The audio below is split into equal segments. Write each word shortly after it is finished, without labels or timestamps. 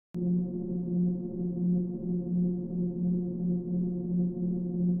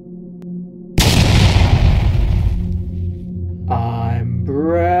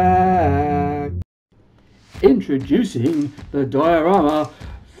Introducing the diorama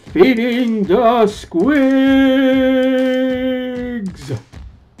Feeding the SQUIGS,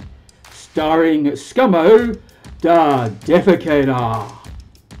 starring Scummo the Defecator,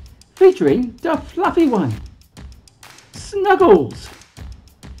 featuring the fluffy one, Snuggles,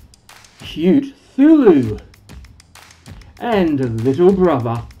 cute Thulu, and little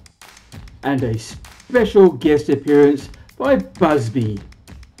brother, and a special guest appearance by Busby.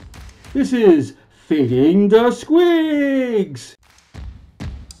 This is Feeding the SQUIGS.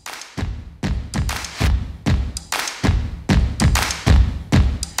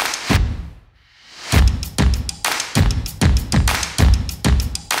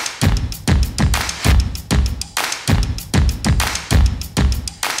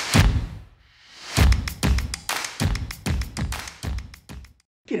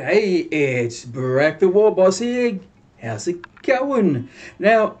 G'day, it's Brak Da Warboss here. How's it going?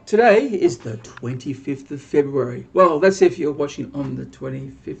 Now, today is the 25th of February. Well, that's if you're watching on the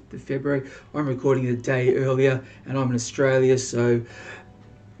 25th of February. I'm recording a day earlier and I'm in Australia, so,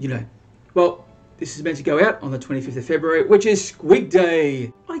 you know. Well, this is meant to go out on the 25th of February, which is SQUIG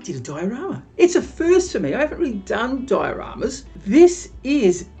Day. I did a diorama. It's a first for me. I haven't really done dioramas. This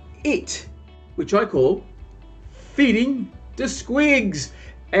is it, which I call Feeding the SQUIGS.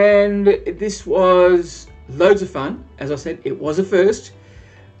 And this was loads of fun. As I said, it was a first.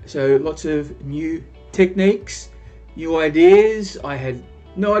 So lots of new techniques, new ideas. I had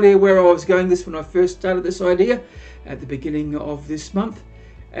no idea where I was going this when I first started this idea at the beginning of this month.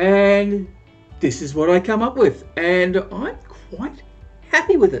 And this is what I come up with. And I'm quite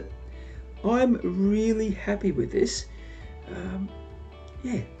happy with it. I'm really happy with this.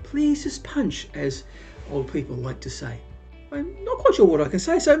 Yeah, please just punch, as old people like to say. I'm not quite sure what I can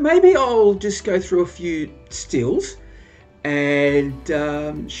say, so maybe I'll just go through a few stills and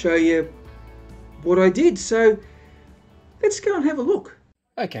show you what I did. So let's go and have a look.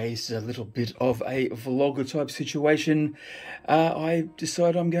 Okay, it's a little bit of a vlogger type situation. I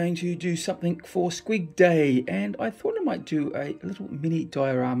decided I'm going to do something for SQUIG Day, and I thought I might do a little mini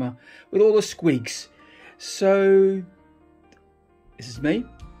diorama with all the SQUIGs. So this is me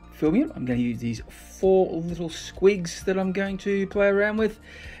filming it. I'm going to use these 4 little SQUIGs that I'm going to play around with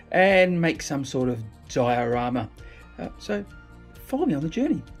and make some sort of diorama. So follow me on the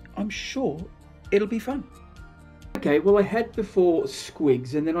journey. I'm sure it'll be fun. Okay, well, I had before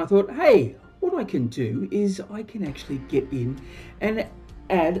SQUIGs, and then I thought, hey, what I can do is I can actually get in and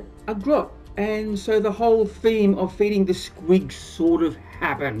add a grot. And so the whole theme of feeding the SQUIGs sort of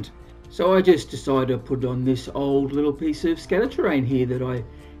happened. So I just decided to put on this old little piece of scatter terrain here that I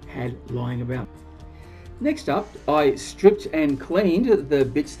had lying about. Next up, I stripped and cleaned the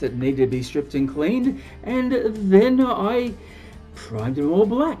bits that needed to be stripped and cleaned, and then I primed them all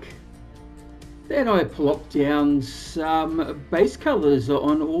black. Then I plopped down some base colours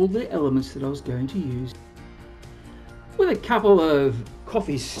on all the elements that I was going to use. With a couple of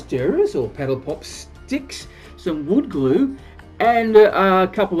coffee stirrers or paddle pop sticks, some wood glue, and a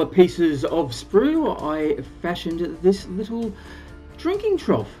couple of pieces of sprue, I fashioned this little drinking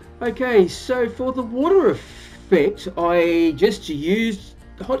trough. Okay, so for the water effect, I just used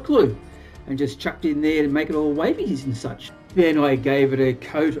hot glue and just chucked in there to make it all wavy and such. Then I gave it a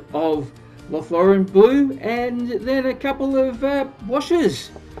coat of Lothlorien blue and then a couple of washes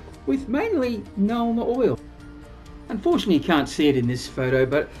with mainly Nuln oil. Unfortunately, you can't see it in this photo,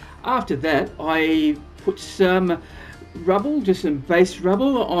 but after that I put some rubble, just some base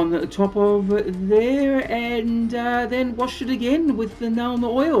rubble on the top of there, and then washed it again with the Nuln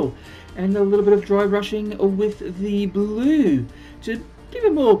oil and a little bit of dry brushing with the blue to give a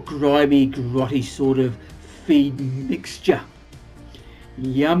more grimy, grotty sort of feed mixture.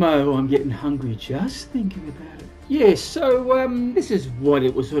 Yummo, I'm getting hungry just thinking about it. Yeah, so this is what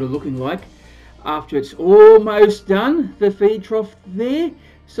it was sort of looking like after it's almost done, the feed trough there.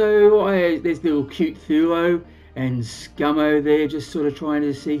 So there's little cute Thulo and Scummo there, just sort of trying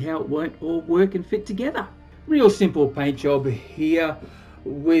to see how it won't all work and fit together. Real simple paint job here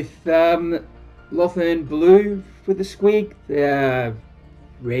with Lothlorien blue for the SQUIG, the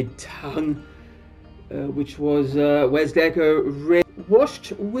red tongue, which was Wazdako red,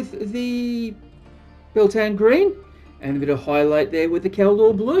 washed with the Beltane green, and a bit of highlight there with the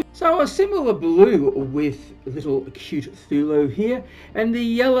Keldor blue. So a similar blue with little cute Thulo here, and the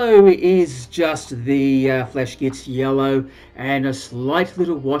yellow is just the Flashgitz yellow, and a slight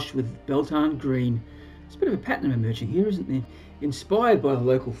little wash with Beltane green. There's a bit of a pattern emerging here, isn't there? Inspired by the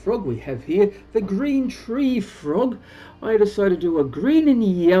local frog we have here, the green tree frog, I decided to do a green and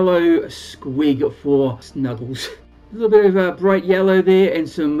yellow SQUIG for Snuggles. A little bit of bright yellow there and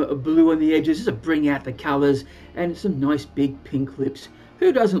some blue on the edges just to bring out the colours, and some nice big pink lips.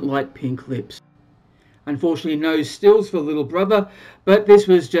 Who doesn't like pink lips? Unfortunately, no stills for little brother, but this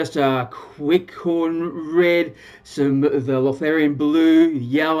was just a quick corn red, some of the Lotharian blue,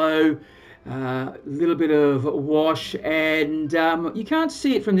 yellow, a little bit of wash, and you can't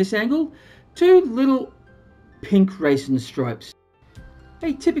see it from this angle, 2 little pink racing stripes.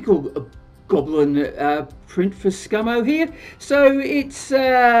 A typical goblin print for Scummo here. So it's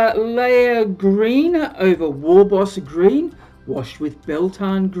layer green over Warboss green, washed with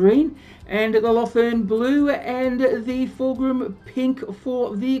Beltane green, and the Lothern blue, and the Fulgrim pink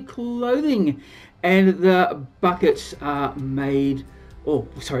for the clothing. And the buckets are made, or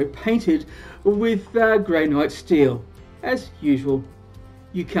sorry, painted with Grey Knight steel, as usual.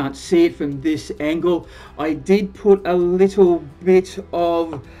 You can't see it from this angle. I did put a little bit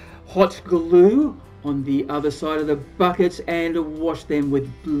of hot glue on the other side of the buckets and wash them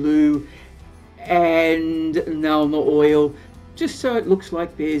with blue and Nalma oil, just so it looks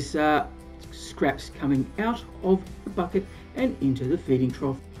like there's scraps coming out of the bucket and into the feeding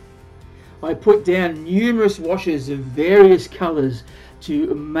trough. I put down numerous washes of various colours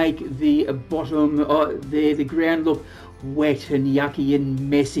to make the bottom there, the ground, look wet and yucky and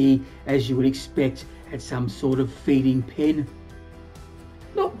messy, as you would expect at some sort of feeding pen.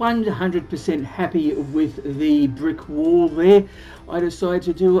 Not 100% happy with the brick wall there. I decided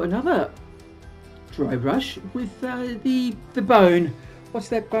to do another dry brush with the bone. What's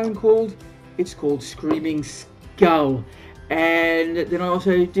that bone called? It's called Screaming Skull. And then I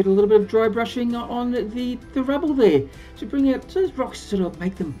also did a little bit of dry brushing on the rubble there to bring out those rocks, sort of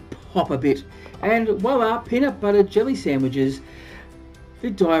make them pop a bit. And voila, peanut butter jelly sandwiches. The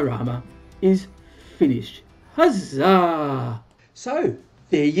diorama is finished. Huzzah! So,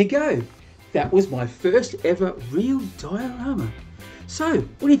 there you go. That was my first ever real diorama. So,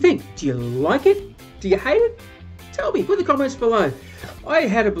 what do you think? Do you like it? Do you hate it? Tell me, put in the comments below. I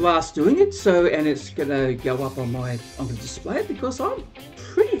had a blast doing it, so, and it's gonna go up on my, I'm gonna display it because I'm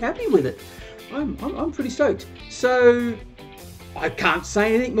pretty happy with it. I'm pretty stoked. So, I can't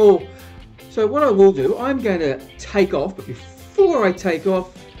say anything more. So what I will do, I'm going to take off, but before I take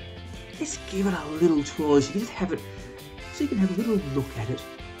off, let's give it a little twirl so you can just have it, so you can have a little look at it,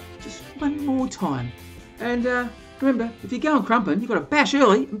 just one more time. And remember, if you're going crumping, you've got to bash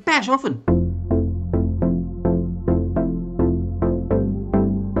early and bash often.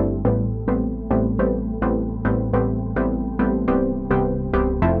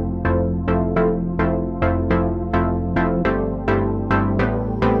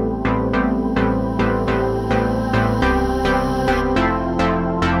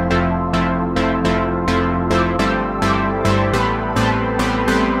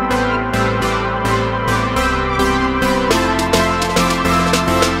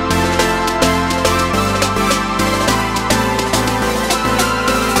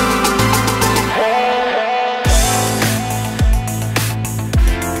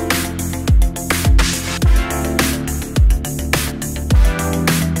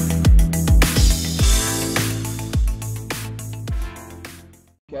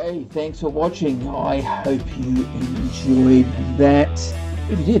 Okay, thanks for watching. I hope you enjoyed that.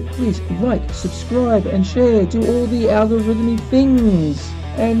 If you did, please like, subscribe and share. Do all the algorithmic things.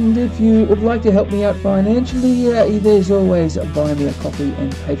 And if you would like to help me out financially, there's always Buy Me a Coffee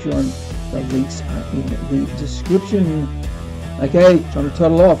and Patreon. The links are in the description. Okay, time to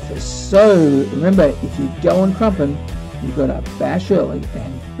toddle off. So remember, if you're going crumping, you've got to bash early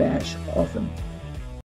and bash often.